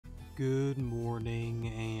Good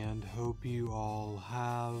morning and hope you all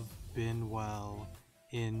have been well.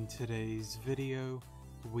 In today's video,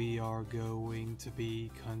 we are going to be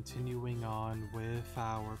continuing on with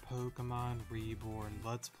our Pokemon Reborn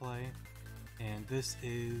Let's Play, and this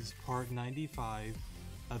is part 95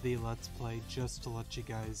 of the Let's Play, just to let you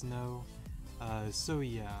guys know. So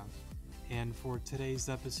yeah, and for today's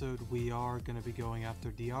episode we are going to be going after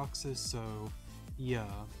Deoxys, so yeah.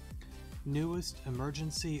 Newest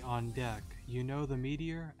emergency on deck. You know the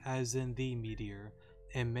meteor, as in the meteor.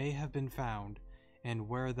 It may have been found, and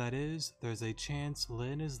where that is, there's a chance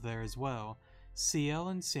Lynn is there as well. CL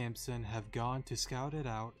and Samson have gone to scout it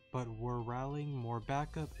out, but we're rallying more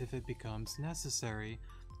backup if it becomes necessary.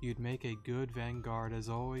 You'd make a good vanguard as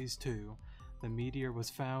always too. The meteor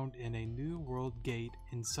was found in a New World gate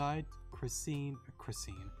inside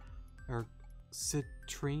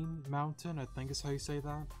Citrine Mountain, I think is how you say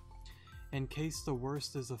that. In case the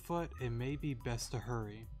worst is afoot, it may be best to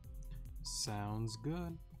hurry. Sounds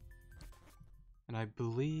good. And I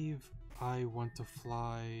believe I want to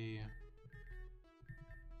fly,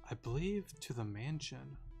 to the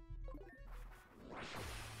mansion.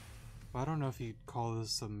 But I don't know if you'd call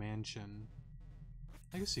this a mansion.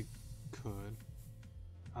 I guess you could.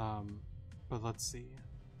 But let's see.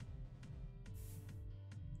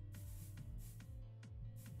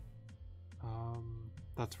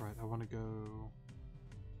 That's right, I want to go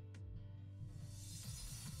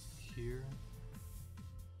here.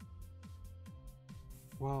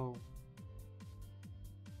 Well,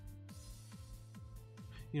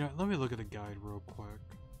 you know, let me look at the guide real quick.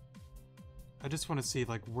 I just want to see,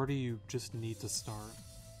 like, where do you just need to start?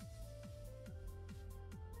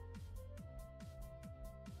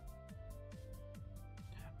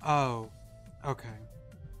 Oh, okay.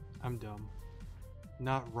 I'm dumb.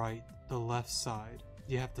 Not right, the left side.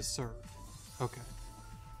 You have to surf. Okay.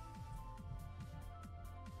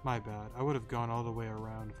 My bad. I would have gone all the way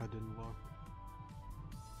around if I didn't look.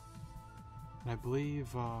 And I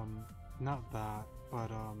believe, not that,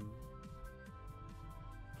 but,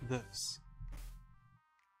 this.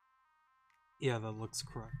 Yeah, that looks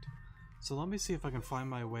correct. So let me see if I can find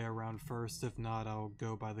my way around first. If not, I'll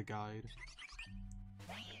go by the guide.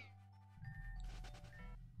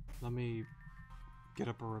 Let me get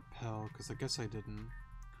up a repel, because I guess I didn't.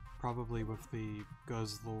 Probably with the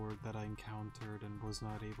Guzzlord that I encountered and was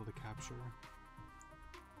not able to capture.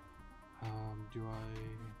 Do I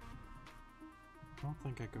don't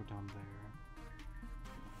think I go down there.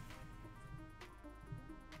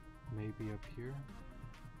 Maybe up here?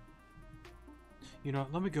 You know,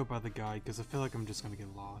 let me go by the guide, because I feel like I'm just gonna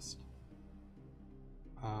get lost.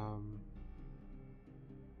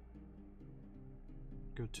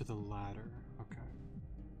 Go to the ladder. Okay.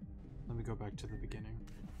 Let me go back to the beginning.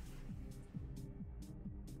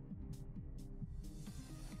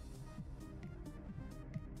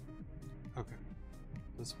 Okay.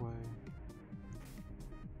 This way.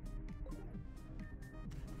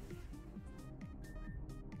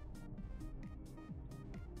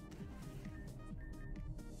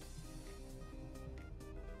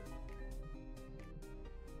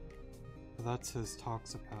 That's his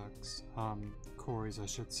Toxapex. Corey's, I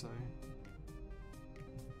should say.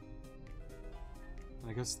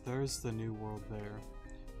 I guess there's the New World there.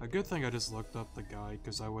 A good thing I just looked up the guide,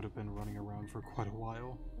 because I would have been running around for quite a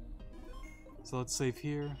while. So let's save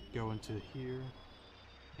here, go into here,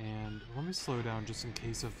 and let me slow down just in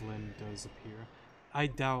case if Lynn does appear. I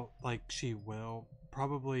doubt, like, she will.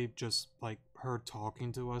 Probably just, like, her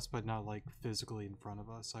talking to us, but not, like, physically in front of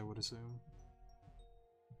us, I would assume.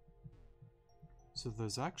 So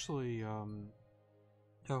there's actually,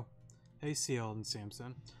 oh, hey CL and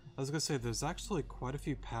Samson. I was gonna say, there's actually quite a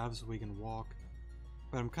few paths we can walk,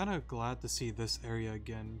 but I'm kind of glad to see this area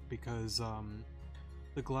again, because,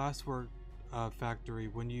 the glasswork factory,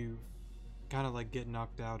 when you kind of, like, get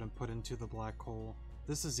knocked out and put into the black hole,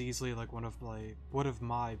 this is easily, like, one of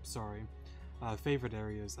my favorite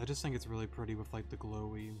areas. I just think it's really pretty with, like, the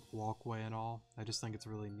glowy walkway and all. I just think it's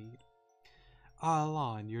really neat.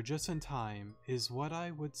 Alon, you're just in time, is what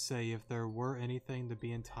I would say if there were anything to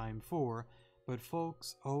be in time for, but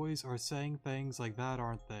folks always are saying things like that,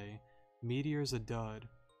 aren't they? Meteor's a dud.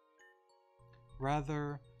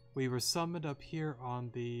 Rather, we were summoned up here on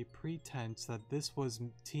the pretense that this was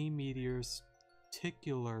Team Meteor's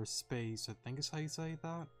particular space, I think is how you say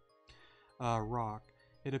that? Rock.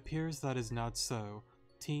 It appears that is not so.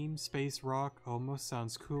 Team Space Rock almost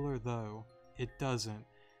sounds cooler though. It doesn't.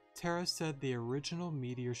 Terra said the original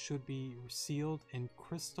meteor should be sealed in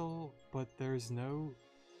crystal, but there's not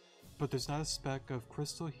a speck of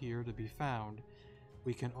crystal here to be found.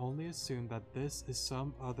 we can only assume that this is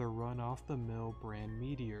some other run-off-the-mill brand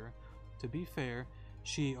meteor. To be fair,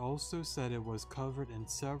 she also said it was covered in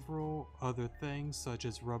several other things such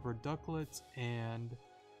as rubber ductlets and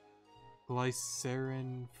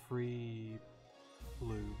glycerin-free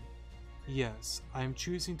lube. Yes, I am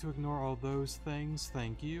choosing to ignore all those things,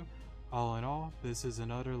 thank you. All in all, this is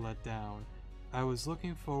an utter letdown. I was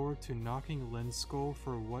looking forward to knocking Lynn's skull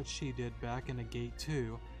for what she did back in a Gate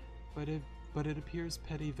 2, but it appears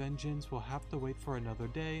petty vengeance will have to wait for another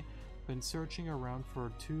day. Been searching around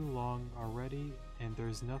for too long already, and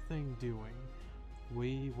there's nothing doing.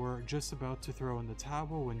 We were just about to throw in the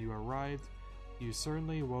towel when you arrived. You're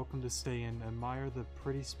certainly welcome to stay and admire the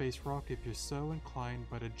pretty space rock if you're so inclined,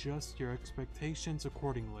 but adjust your expectations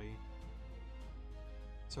accordingly.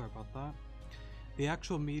 Sorry about that. The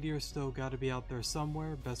actual meteor's still gotta be out there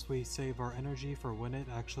somewhere. Best we save our energy for when it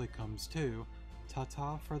actually comes to.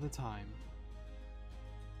 Ta-ta for the time.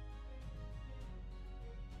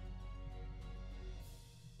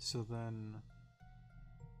 So then,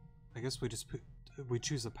 I guess we just we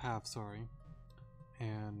choose a path, sorry,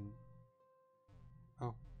 and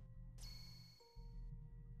oh,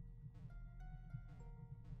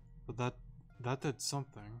 but that did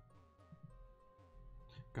something.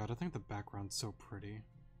 God, I think the background's so pretty,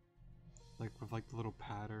 like with like the little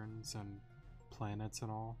patterns and planets and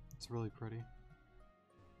all. It's really pretty.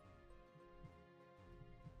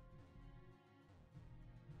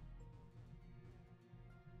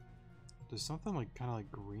 There's something like kind of like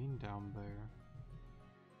green down there.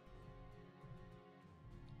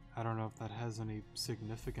 I don't know if that has any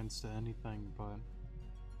significance to anything, but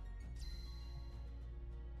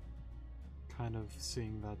kind of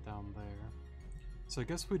seeing that down there. So I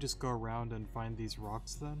guess we just go around and find these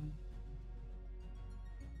rocks then?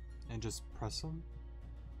 And just press them?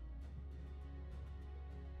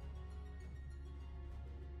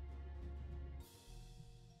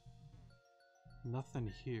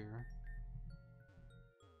 Nothing here.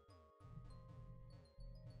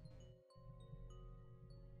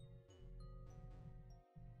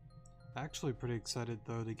 Actually pretty excited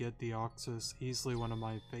though to get Deoxys, easily one of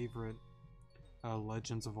my favorite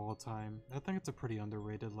legends of all time. I think it's a pretty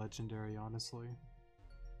underrated legendary, honestly.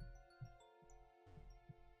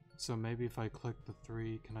 So maybe if I click the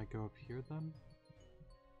 3, can I go up here then?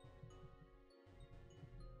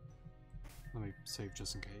 Let me save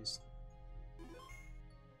just in case.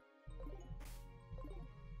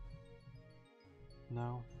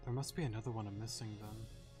 No, there must be another one I'm missing then.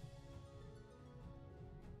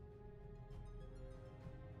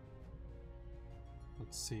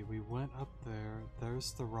 Let's see, we went up there,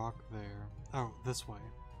 there's the rock there. Oh, this way.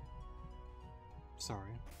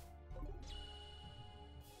 Sorry.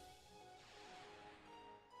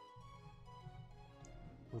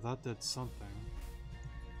 Well, that did something.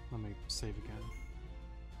 Let me save again.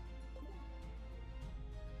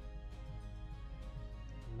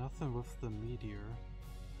 Nothing with the meteor.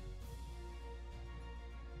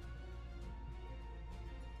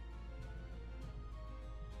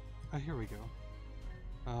 Oh, here we go.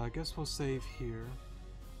 I guess we'll save here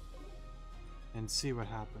and see what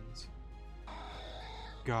happens.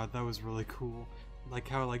 God, that was really cool. Like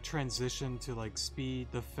how it like transitioned to like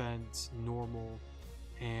speed, defense, normal,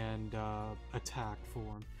 and attack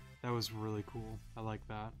form. That was really cool. I like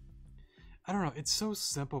that. I don't know, it's so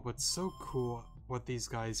simple but so cool what these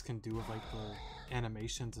guys can do with like the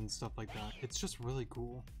animations and stuff like that. It's just really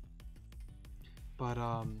cool. But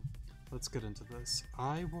let's get into this.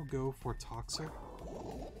 I will go for Toxic.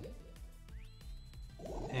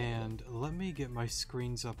 And let me get my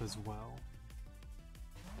screens up as well.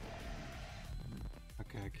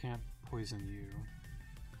 Okay, I can't poison you.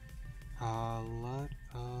 Let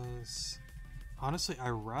us... Honestly, I'd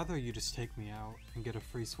rather you just take me out and get a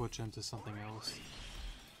free switch into something else.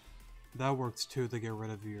 That works too to get rid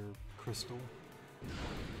of your crystal.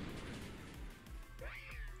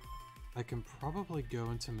 I can probably go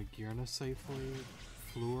into Magirna safely,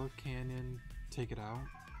 Fluor Canyon, take it out.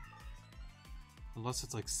 Unless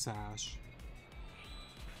it's like Sash.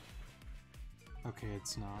 Okay,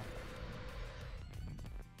 it's not.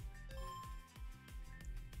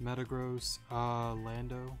 Metagross,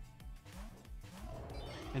 Lando.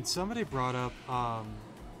 And somebody brought up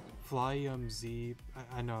Flyum Z.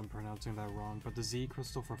 I know I'm pronouncing that wrong, but the Z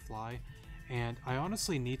crystal for Fly. And I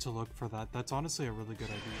honestly need to look for that. That's honestly a really good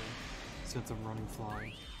idea, since I'm running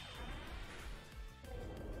Fly.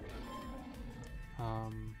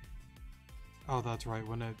 Oh, that's right.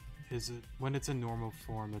 When it's in normal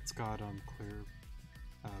form, it's got clear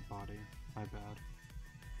body. My bad.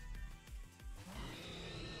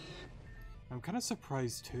 I'm kind of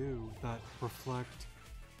surprised too that Reflect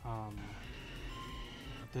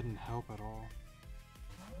didn't help at all.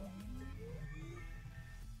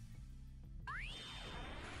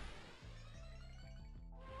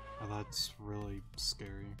 Oh, that's really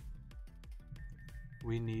scary.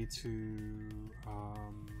 We need to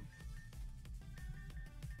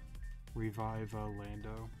revive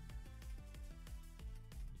Lando.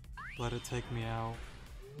 Let it take me out,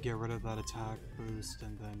 get rid of that attack boost,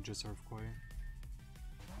 and then just Earthquake.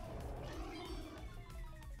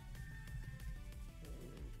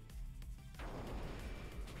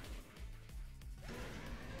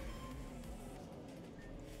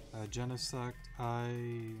 Genesect,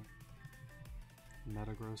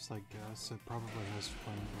 Metagross, I guess. It probably has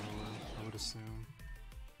Flamethrower, I would assume.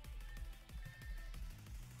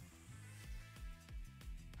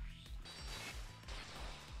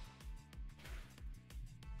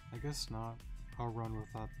 I guess not. I'll run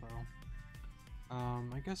with that though.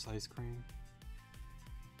 I guess Ice Cream.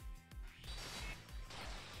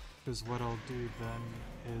 Because what I'll do then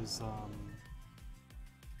is,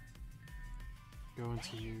 go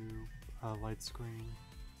into Light Screen.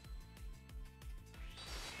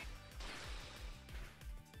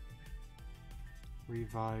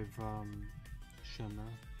 Revive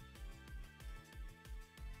Shimmer.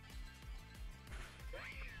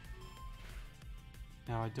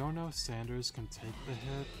 Now I don't know if Sanders can take the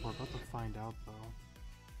hit. We're about to find out though.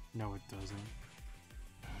 No, it doesn't.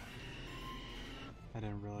 I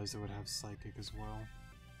didn't realize it would have Psychic as well.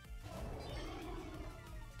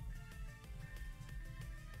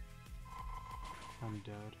 I'm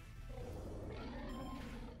dead.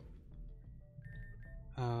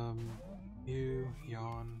 You,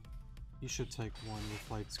 Yawn. You should take one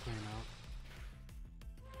with Light Screen out.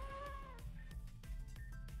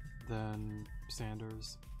 Then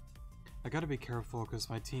Sanders. I gotta be careful because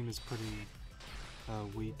my team is pretty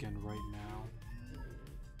weakened right now.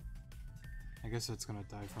 I guess it's gonna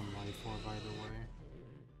die from Life Orb either way.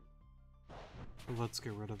 But let's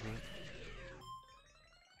get rid of it.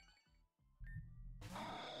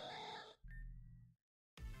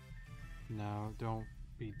 No, don't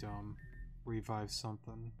be dumb. Revive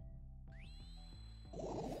something.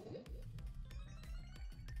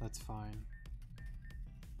 That's fine.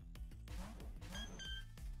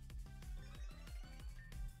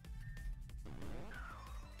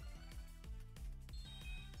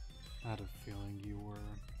 I had a feeling you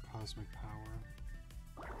were Cosmic Power.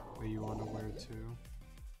 Are you unaware too?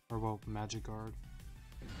 Or well, Magic Guard.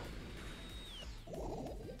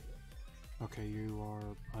 Okay, you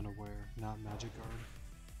are unaware, not Magic Guard.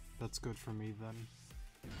 That's good for me then.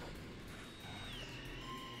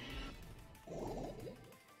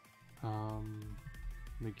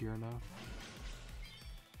 Magirna.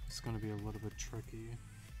 It's gonna be a little bit tricky.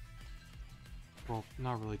 Well,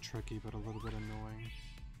 not really tricky, but a little bit annoying.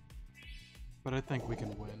 But I think we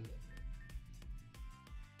can win.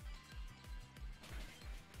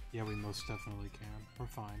 Yeah, we most definitely can. We're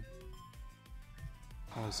fine.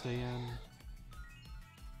 Stay in.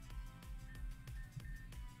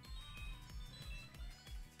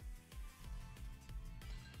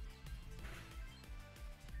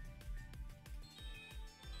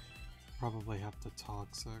 Probably have to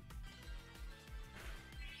Toxic.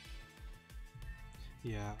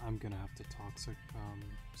 Yeah, I'm gonna have to Toxic.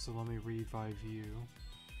 So let me revive you.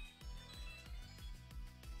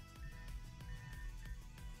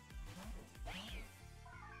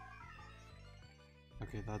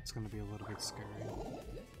 Okay, that's gonna be a little bit scary.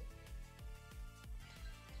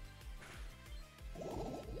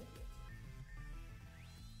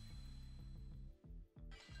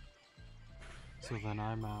 So then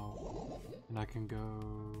I'm out, and I can go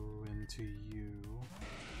into you.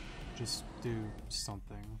 Just do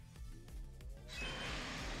something.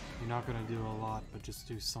 You're not gonna do a lot, but just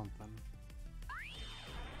do something.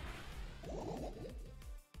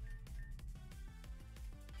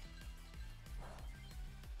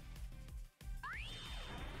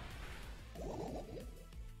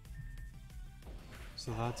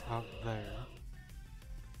 So that's out there.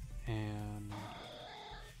 And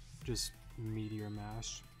just Meteor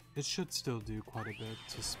Mash. It should still do quite a bit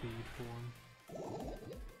to speed form.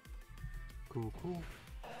 Cool, cool.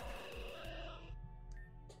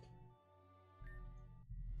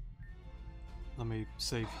 Let me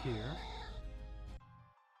save here.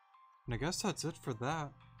 And I guess that's it for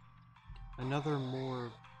that. Another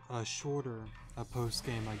more shorter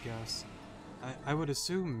post-game, I guess. I would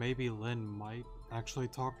assume maybe Lynn might actually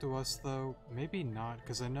talk to us though. Maybe not,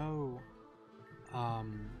 because I know oh,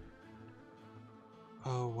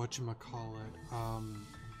 whatchamacallit,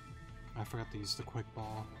 I forgot to use the quick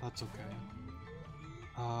ball. That's okay.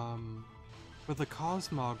 But For the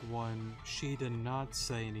Cosmog one, she did not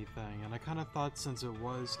say anything, and I kind of thought since it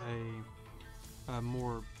was a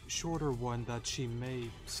more shorter one that she may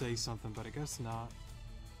say something, but I guess not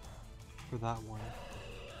for that one.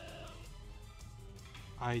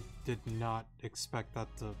 I did not expect that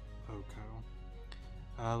to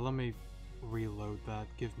Oko. Let me reload that,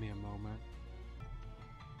 give me a moment.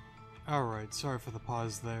 Alright, sorry for the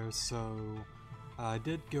pause there. So I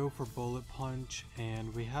did go for Bullet Punch,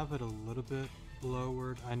 and we have it a little bit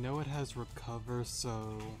lowered. I know it has Recover,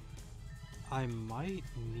 so I might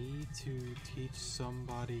need to teach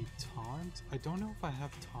somebody Taunt. I don't know if I have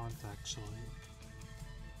Taunt actually.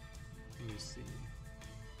 Let me see.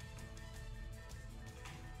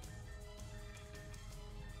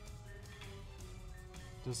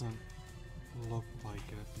 Doesn't look like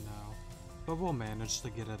it now, but we'll manage to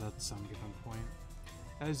get it at some given point.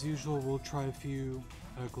 As usual, we'll try a few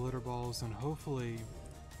glitter balls, and hopefully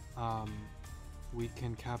we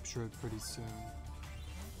can capture it pretty soon,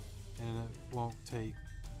 and it won't take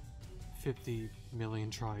 50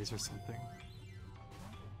 million tries or something.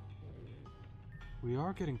 We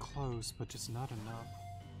are getting close, but just not enough.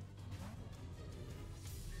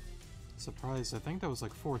 Surprised, I think that was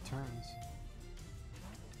like 4 turns.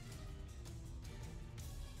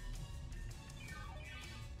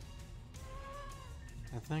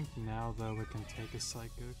 I think now though we can take a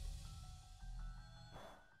Psychic.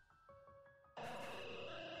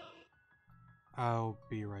 I'll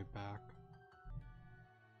be right back.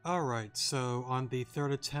 Alright, so on the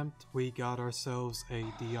 3rd attempt we got ourselves a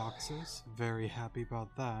Deoxys. Very happy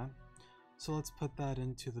about that. So let's put that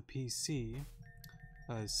into the PC.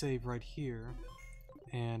 Save right here.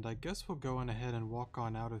 And I guess we'll go on ahead and walk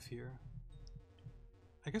on out of here.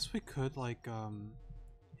 I guess we could like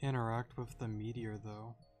interact with the meteor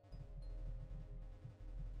though.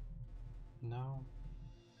 No.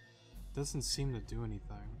 Doesn't seem to do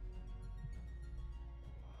anything.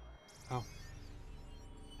 Oh.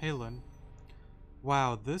 Hey Lynn.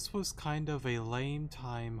 Wow, this was kind of a lame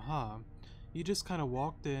time, huh? You just kind of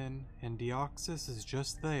walked in and Deoxys is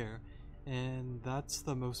just there, and that's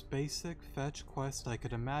the most basic fetch quest I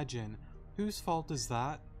could imagine. Whose fault is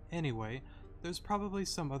that? Anyway, there's probably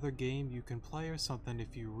some other game you can play or something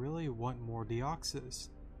if you really want more Deoxys.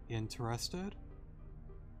 Interested?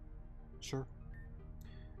 Sure.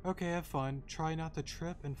 Okay, have fun. Try not to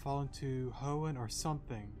trip and fall into Hoenn or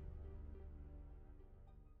something.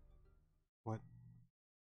 What?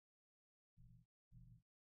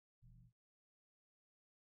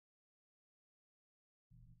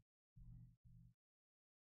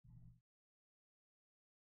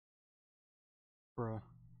 Bruh.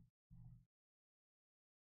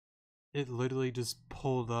 It literally just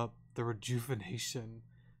pulled up the rejuvenation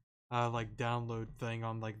like download thing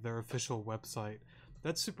on like their official website.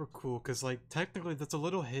 That's super cool because like technically that's a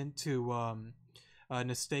little hint to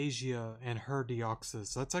Anastasia and her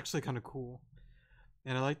Deoxys. That's actually kind of cool.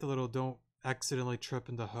 And I like the little don't accidentally trip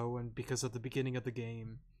into Hoenn, because at the beginning of the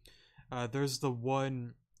game there's the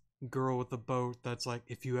one girl with the boat that's like,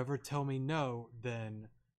 if you ever tell me no, then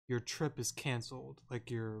your trip is cancelled.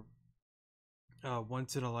 Like your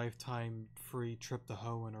once in a lifetime free trip to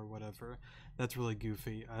Hoenn or whatever. That's really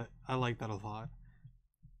goofy. I like that a lot.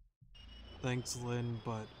 Thanks Lynn,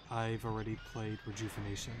 but I've already played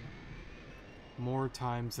Rejuvenation more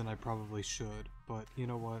times than I probably should, but you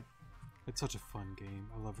know what? It's such a fun game.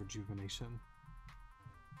 I love Rejuvenation.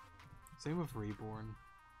 Same with Reborn.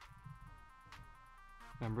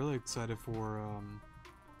 I'm really excited for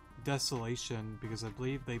Desolation, because I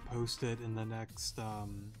believe they posted in the next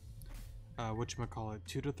whatchamacallit,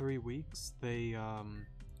 2 to 3 weeks they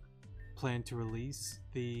plan to release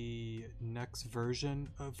the next version.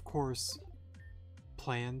 Of course,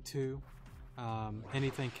 plan to.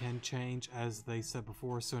 Anything can change, as they said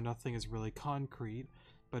before, so nothing is really concrete,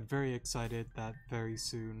 but very excited that very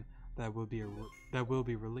soon that will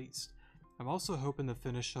be released. I'm also hoping to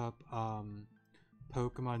finish up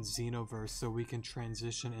Pokemon Xenoverse so we can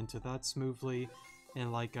transition into that smoothly,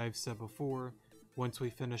 and like I've said before, once we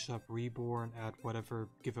finish up Reborn at whatever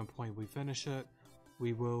given point we finish it,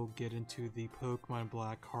 we will get into the Pokemon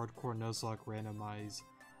Black Hardcore Nuzlocke randomized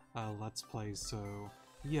Let's Play, so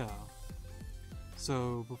yeah.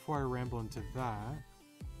 So before I ramble into that,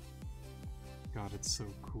 God, it's so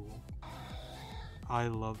cool. I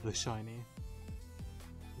love the shiny.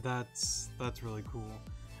 That's really cool.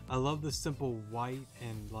 I love the simple white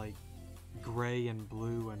and like gray and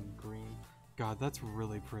blue and green. God, that's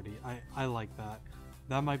really pretty. I like that.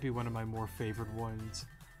 That might be one of my more favorite ones.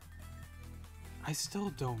 I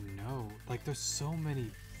still don't know. Like, there's so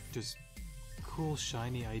many just cool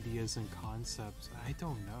shiny ideas and concepts. I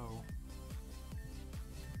don't know.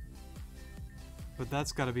 But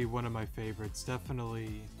that's gotta be one of my favorites.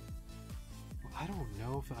 Definitely. I don't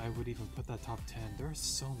know if I would even put that top 10. There are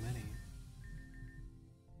so many.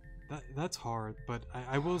 That's hard, but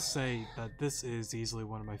I will say that this is easily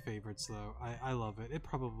one of my favorites, though. I love it. It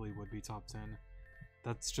probably would be top 10.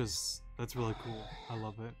 That's really cool. I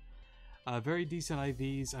love it. Very decent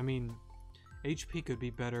IVs. I mean, HP could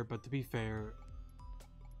be better, but to be fair,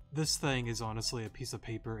 this thing is honestly a piece of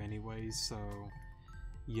paper anyways, so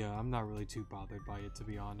yeah, I'm not really too bothered by it, to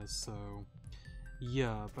be honest. So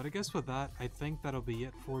yeah, but I guess with that, I think that'll be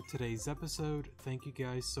it for today's episode. Thank you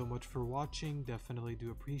guys so much for watching. Definitely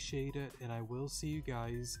do appreciate it, and I will see you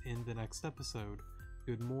guys in the next episode.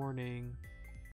 Good morning.